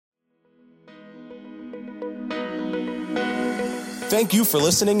Thank you for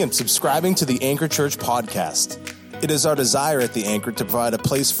listening and subscribing to the Anchor Church podcast. It is our desire at the Anchor to provide a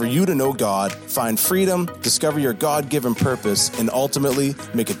place for you to know God, find freedom, discover your God-given purpose, and ultimately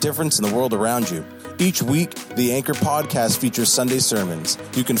make a difference in the world around you. Each week, the Anchor podcast features Sunday sermons.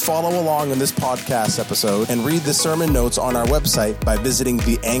 You can follow along in this podcast episode and read the sermon notes on our website by visiting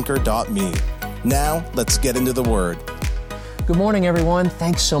theanchor.me. Now, let's get into the Word. Good morning, everyone.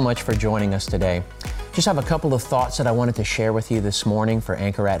 Thanks so much for joining us today. Just have a couple of thoughts that I wanted to share with you this morning for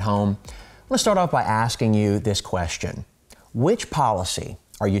Anchor at Home. I want to start off by asking you this question. Which policy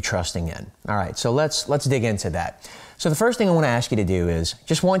are you trusting in? All right, so let's dig into that. So the first thing I want to ask you to do is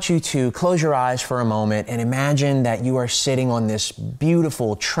just want you to close your eyes for a moment and imagine that you are sitting on this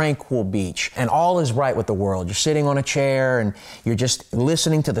beautiful, tranquil beach and all is right with the world. You're sitting on a chair and you're just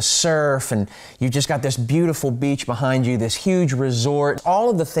listening to the surf and you just got this beautiful beach behind you, this huge resort.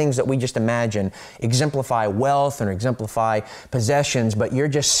 All of the things that we just imagine exemplify wealth and exemplify possessions, but you're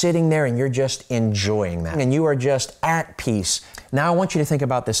just sitting there and you're just enjoying that. And you are just at peace. Now I want you to think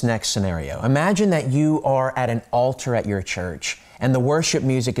about this next scenario. Imagine that you are at an altar at your church and the worship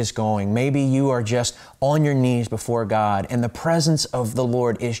music is going. Maybe you are just on your knees before God and the presence of the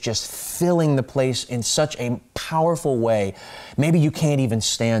Lord is just filling the place in such a powerful way. Maybe you can't even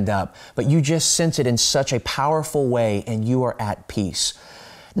stand up, but you just sense it in such a powerful way and you are at peace.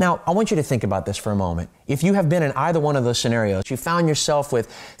 Now, I want you to think about this for a moment. If you have been in either one of those scenarios, you found yourself with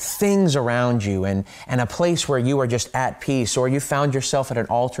things around you and a place where you are just at peace, or you found yourself at an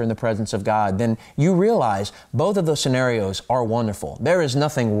altar in the presence of God, then you realize both of those scenarios are wonderful. There is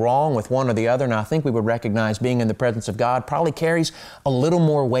nothing wrong with one or the other, and I think we would recognize being in the presence of God probably carries a little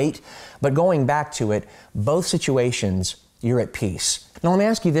more weight, but going back to it, both situations, you're at peace. Now, let me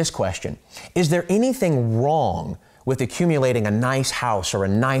ask you this question. Is there anything wrong with accumulating a nice house or a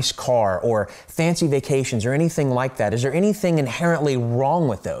nice car or fancy vacations or anything like that? Is there anything inherently wrong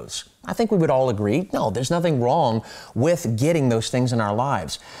with those? I think we would all agree, no, there's nothing wrong with getting those things in our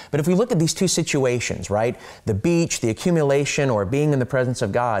lives. But if we look at these two situations, right, the beach, the accumulation, or being in the presence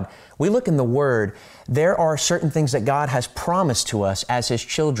of God, we look in the Word, there are certain things that God has promised to us as His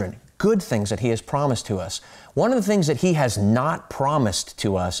children, good things that He has promised to us. One of the things that He has not promised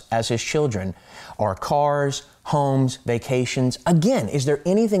to us as His children are cars, homes, vacations. Again, is there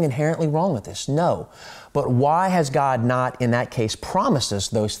anything inherently wrong with this? No. But why has God not, in that case, promised us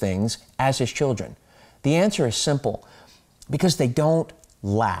those things as His children? The answer is simple. Because they don't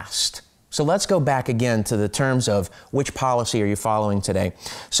last. So let's go back again to the terms of which policy are you following today.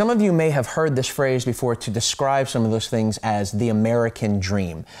 Some of you may have heard this phrase before to describe some of those things as the American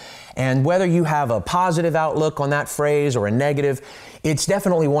dream. And whether you have a positive outlook on that phrase or a negative, it's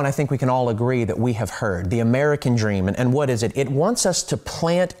definitely one I think we can all agree that we have heard, the American dream. And what is it? It wants us to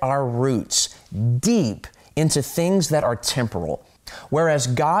plant our roots deep into things that are temporal. Whereas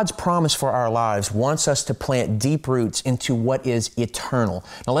God's promise for our lives wants us to plant deep roots into what is eternal.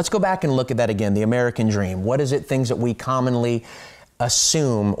 Now let's go back and look at that again, the American dream. What is it? Things that we commonly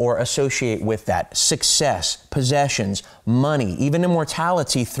assume or associate with that. Success, possessions, money, even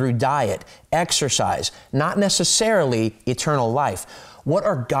immortality through diet, exercise, not necessarily eternal life. What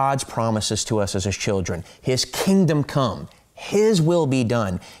are God's promises to us as His children? His kingdom come, His will be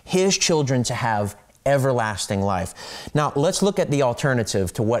done, His children to have everlasting life. Now, let's look at the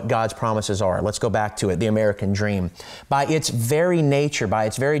alternative to what God's promises are. Let's go back to it, the American dream. By its very nature, by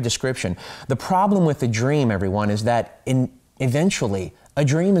its very description, the problem with the dream, everyone, is that eventually, a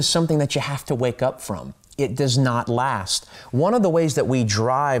dream is something that you have to wake up from. It does not last. One of the ways that we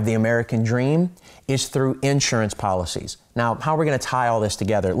drive the American dream is through insurance policies. Now, how are we going to tie all this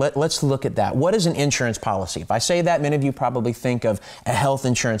together? Let's look at that. What is an insurance policy? If I say that, many of you probably think of a health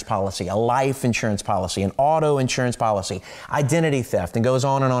insurance policy, a life insurance policy, an auto insurance policy, identity theft, and goes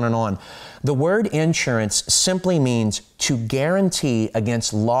on and on and on. The word insurance simply means to guarantee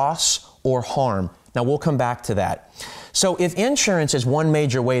against loss or harm. Now, we'll come back to that. So if insurance is one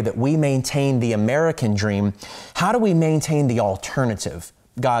major way that we maintain the American dream, how do we maintain the alternative,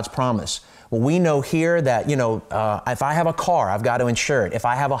 God's promise? Well, we know here that, if I have a car, I've got to insure it. If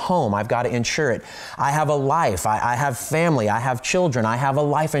I have a home, I've got to insure it. I have a life, I have family, I have children, I have a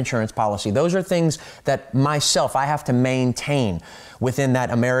life insurance policy. Those are things that myself, I have to maintain within that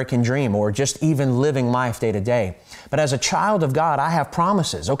American dream or just even living life day to day. But as a child of God, I have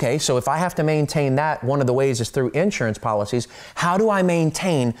promises. Okay, so if I have to maintain that, one of the ways is through insurance policies. How do I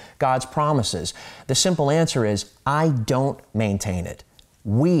maintain God's promises? The simple answer is, I don't maintain it.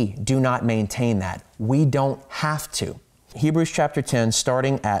 We do not maintain that. We don't have to. Hebrews chapter 10,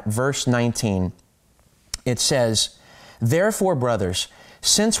 starting at verse 19, it says, "Therefore, brothers,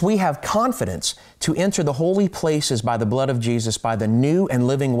 Since we have confidence to enter the holy places by the blood of Jesus, by the new and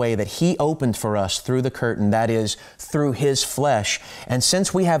living way that He opened for us through the curtain, that is, through His flesh, and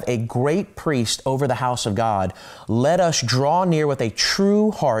since we have a great priest over the house of God, let us draw near with a true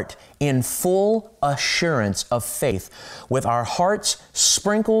heart in full assurance of faith, with our hearts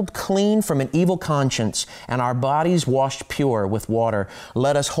sprinkled clean from an evil conscience and our bodies washed pure with water.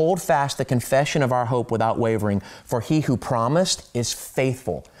 Let us hold fast the confession of our hope without wavering, for He who promised is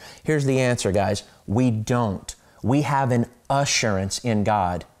faithful. Here's the answer, guys. We don't. We have an assurance in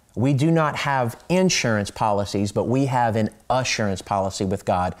God. We do not have insurance policies, but we have an assurance policy with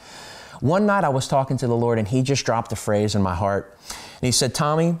God. One night I was talking to the Lord and He just dropped a phrase in my heart. And He said,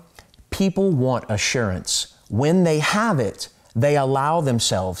 Tommy, people want assurance. When they have it, they allow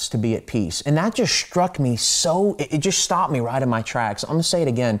themselves to be at peace. And that just struck me so, it just stopped me right in my tracks. I'm going to say it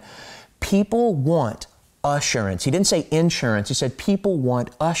again. People want assurance. He didn't say insurance. He said people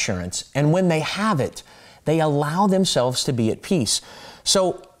want assurance. And when they have it, they allow themselves to be at peace.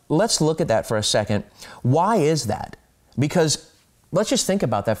 So let's look at that for a second. Why is that? Because let's just think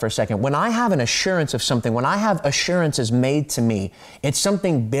about that for a second. When I have an assurance of something, when I have assurances made to me, it's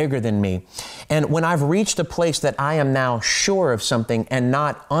something bigger than me. And when I've reached a place that I am now sure of something and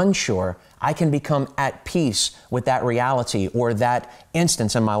not unsure, I can become at peace with that reality or that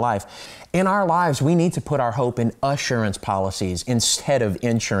instance in my life. In our lives, we need to put our hope in assurance policies instead of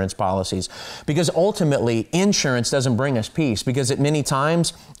insurance policies, because ultimately insurance doesn't bring us peace, because at many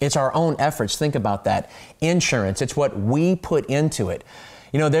times it's our own efforts. Think about that. Insurance, it's what we put into it.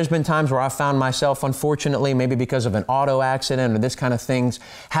 You know, there's been times where I found myself, unfortunately, maybe because of an auto accident or this kind of things,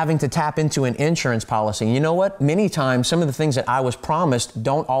 having to tap into an insurance policy. And you know what? Many times, some of the things that I was promised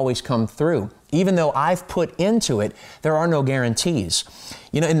don't always come through. Even though I've put into it, there are no guarantees.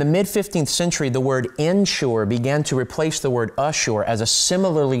 You know, in the mid-15th century, the word insure began to replace the word assure as a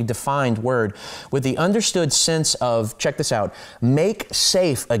similarly defined word with the understood sense of, check this out, make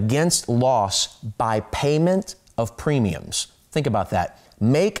safe against loss by payment of premiums. Think about that.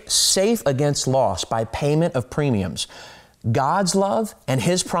 Make safe against loss by payment of premiums. God's love and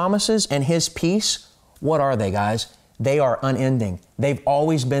His promises and His peace, what are they, guys? They are unending. They've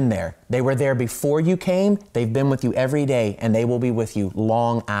always been there. They were there before you came. They've been with you every day, and they will be with you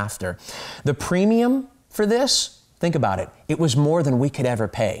long after. The premium for this, think about it. It was more than we could ever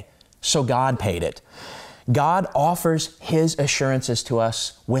pay. So God paid it. God offers His assurances to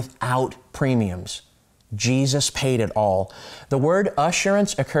us without premiums. Jesus paid it all. The word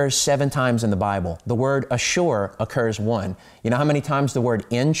assurance occurs 7 times in the Bible. The word assure occurs 1. You know how many times the word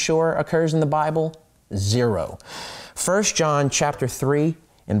insure occurs in the Bible? 0. 1 John chapter 3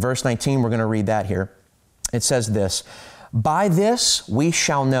 and verse 19, we're going to read that here. It says this, by this we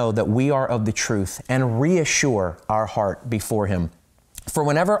shall know that we are of the truth and reassure our heart before Him. For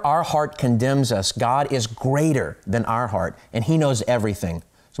whenever our heart condemns us, God is greater than our heart, and He knows everything.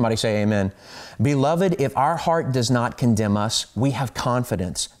 Somebody say amen. Beloved, if our heart does not condemn us, we have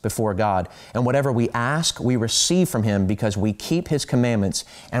confidence before God. And whatever we ask, we receive from Him because we keep His commandments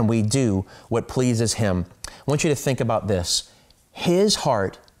and we do what pleases Him. I want you to think about this. His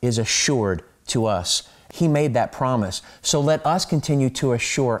heart is assured to us. He made that promise. So let us continue to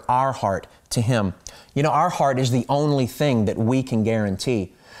assure our heart to Him. You know, our heart is the only thing that we can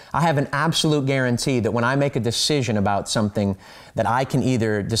guarantee. I have an absolute guarantee that when I make a decision about something, that I can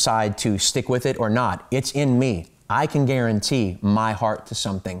either decide to stick with it or not. It's in me. I can guarantee my heart to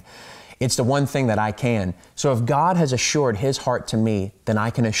something. It's the one thing that I can. So if God has assured His heart to me, then I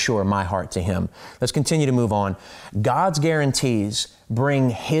can assure my heart to Him. Let's continue to move on. God's guarantees bring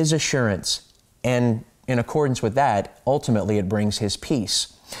His assurance, and in accordance with that, ultimately it brings His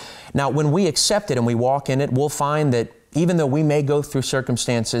peace. Now, when we accept it and we walk in it, we'll find that even though we may go through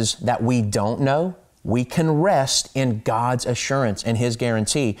circumstances that we don't know, we can rest in God's assurance and His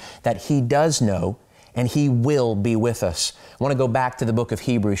guarantee that He does know and He will be with us. I want to go back to the book of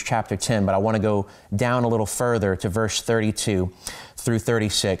Hebrews chapter 10, but I want to go down a little further to verse 32 through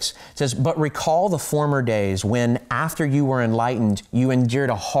 36. It says, but recall the former days when, after you were enlightened, you endured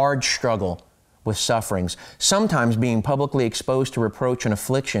a hard struggle with sufferings, sometimes being publicly exposed to reproach and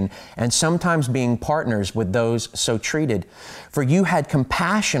affliction, and sometimes being partners with those so treated. For you had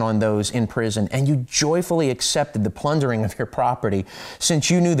compassion on those in prison, and you joyfully accepted the plundering of your property,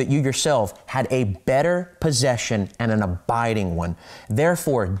 since you knew that you yourself had a better possession and an abiding one.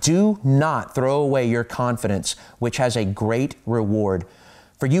 Therefore, do not throw away your confidence, which has a great reward.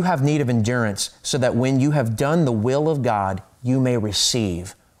 For you have need of endurance, so that when you have done the will of God, you may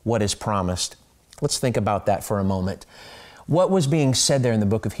receive what is promised. Let's think about that for a moment. What was being said there in the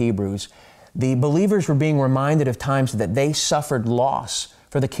book of Hebrews? the believers were being reminded of times that they suffered loss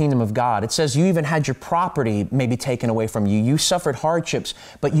for the kingdom of God. It says you even had your property maybe taken away from you. You suffered hardships,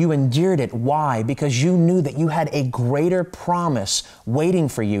 but you endured it. Why? Because you knew that you had a greater promise waiting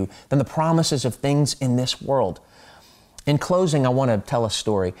for you than the promises of things in this world. In closing, I want to tell a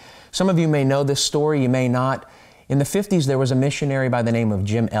story. Some of you may know this story, you may not. In the 50s, there was a missionary by the name of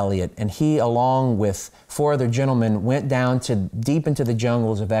Jim Elliot, and he, along with 4 other gentlemen, went down to deep into the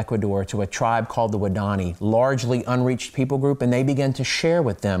jungles of Ecuador to a tribe called the Waodani, largely unreached people group, and they began to share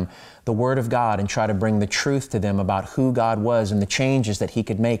with them the Word of God and try to bring the truth to them about who God was and the changes that He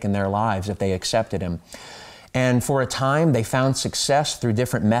could make in their lives if they accepted Him. And for a time, they found success through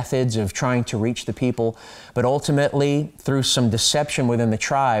different methods of trying to reach the people, but ultimately, through some deception within the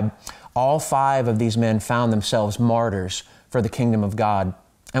tribe, all 5 of these men found themselves martyrs for the kingdom of God.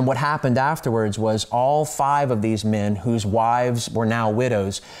 And what happened afterwards was all 5 of these men, whose wives were now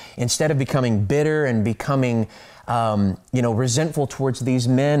widows, instead of becoming bitter and becoming resentful towards these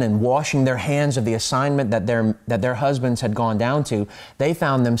men and washing their hands of the assignment that their husbands had gone down to, they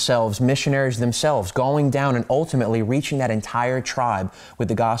found themselves missionaries themselves, going down and ultimately reaching that entire tribe with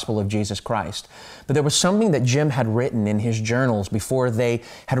the gospel of Jesus Christ. But there was something that Jim had written in his journals before they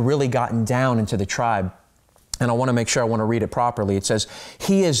had really gotten down into the tribe. And I want to make sure I want to read it properly. It says,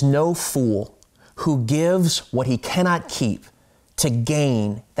 "He is no fool who gives what he cannot keep to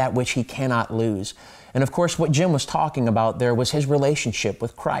gain that which he cannot lose." And of course, what Jim was talking about there was his relationship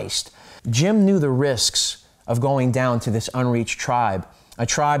with Christ. Jim knew the risks of going down to this unreached tribe, a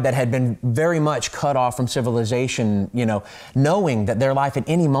tribe that had been very much cut off from civilization, knowing that their life at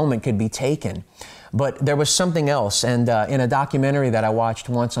any moment could be taken. But there was something else. And in a documentary that I watched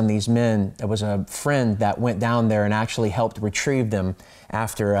once on these men, there was a friend that went down there and actually helped retrieve them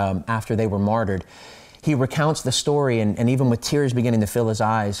after they were martyred. He recounts the story, and even with tears beginning to fill his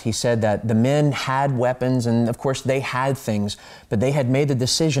eyes, he said that the men had weapons, and of course they had things, but they had made the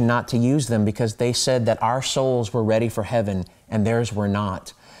decision not to use them because they said that our souls were ready for heaven and theirs were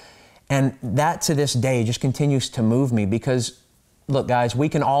not. And that to this day just continues to move me because, look, guys, we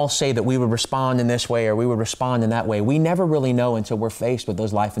can all say that we would respond in this way or we would respond in that way. We never really know until we're faced with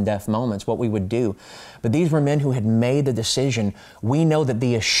those life and death moments what we would do. But these were men who had made the decision. We know that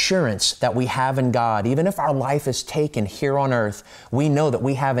the assurance that we have in God, even if our life is taken here on earth, we know that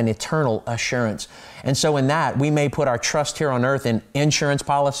we have an eternal assurance. And so in that, we may put our trust here on earth in insurance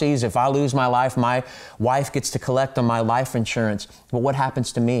policies. If I lose my life, my wife gets to collect on my life insurance. But what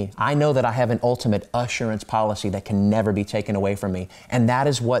happens to me? I know that I have an ultimate assurance policy that can never be taken away from me. And that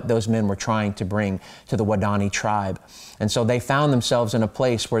is what those men were trying to bring to the Waodani tribe. And so they found themselves in a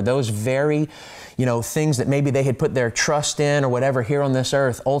place where those very, things that maybe they had put their trust in or whatever here on this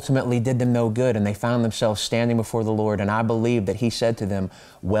earth ultimately did them no good. And they found themselves standing before the Lord. And I believe that He said to them,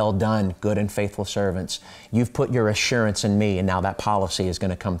 "Well done, good and faithful servants. You've put your assurance in me, and now that policy is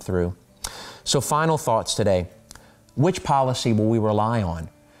going to come through." So final thoughts today. Which policy will we rely on?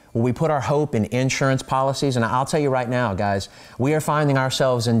 Will we put our hope in insurance policies? And I'll tell you right now, guys, we are finding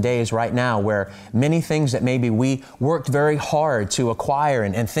ourselves in days right now where many things that maybe we worked very hard to acquire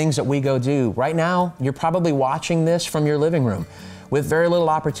and things that we go do, right now, you're probably watching this from your living room with very little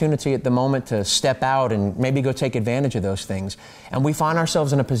opportunity at the moment to step out and maybe go take advantage of those things. And we find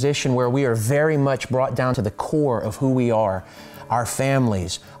ourselves in a position where we are very much brought down to the core of who we are, our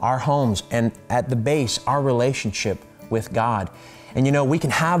families, our homes, and at the base, our relationship with God. And we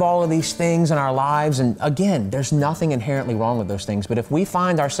can have all of these things in our lives, and again, there's nothing inherently wrong with those things, but if we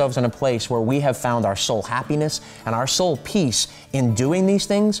find ourselves in a place where we have found our soul happiness and our soul peace in doing these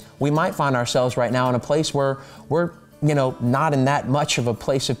things, we might find ourselves right now in a place where we're not in that much of a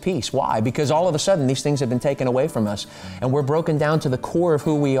place of peace. Why? Because all of a sudden these things have been taken away from us and we're broken down to the core of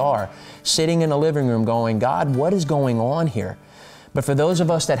who we are, sitting in a living room going, "God, what is going on here?" But for those of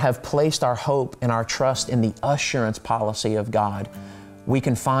us that have placed our hope and our trust in the assurance policy of God, we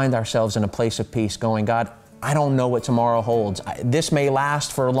can find ourselves in a place of peace going, "God, I don't know what tomorrow holds. This may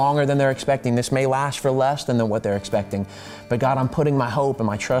last for longer than they're expecting. This may last for less than what they're expecting. But God, I'm putting my hope and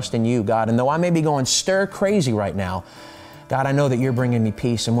my trust in You, God. And though I may be going stir crazy right now, God, I know that You're bringing me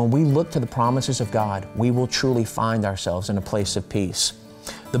peace." And when we look to the promises of God, we will truly find ourselves in a place of peace.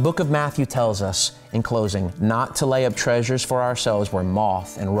 The book of Matthew tells us, in closing, not to lay up treasures for ourselves where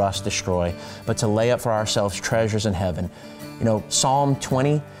moth and rust destroy, but to lay up for ourselves treasures in heaven. Psalm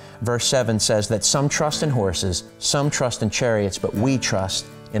 20, verse 7 says that some trust in horses, some trust in chariots, but we trust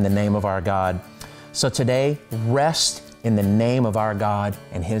in the name of our God. So today, rest in the name of our God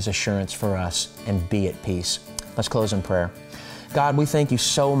and His assurance for us, and be at peace. Let's close in prayer. God, we thank You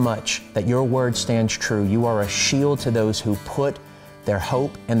so much that Your word stands true. You are a shield to those who put their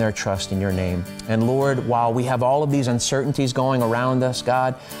hope and their trust in your name. And Lord, while we have all of these uncertainties going around us,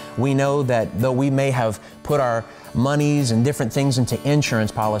 God, we know that though we may have put our monies and different things into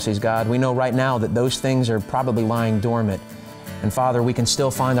insurance policies, God, we know right now that those things are probably lying dormant. And Father, we can still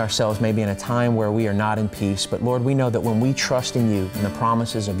find ourselves maybe in a time where we are not in peace. But Lord, we know that when we trust in you and the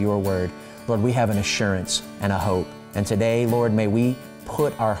promises of your word, Lord, we have an assurance and a hope. And today, Lord, may we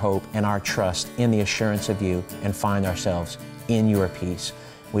put our hope and our trust in the assurance of you and find ourselves in your peace.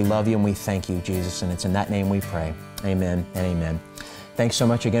 We love you and we thank you, Jesus, and it's in that name we pray. Amen and amen. Thanks so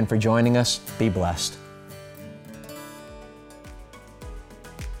much again for joining us. Be blessed.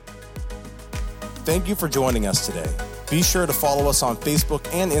 Thank you for joining us today. Be sure to follow us on Facebook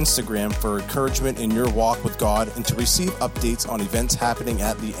and Instagram for encouragement in your walk with God and to receive updates on events happening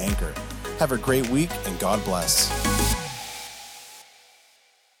at The Anchor. Have a great week and God bless.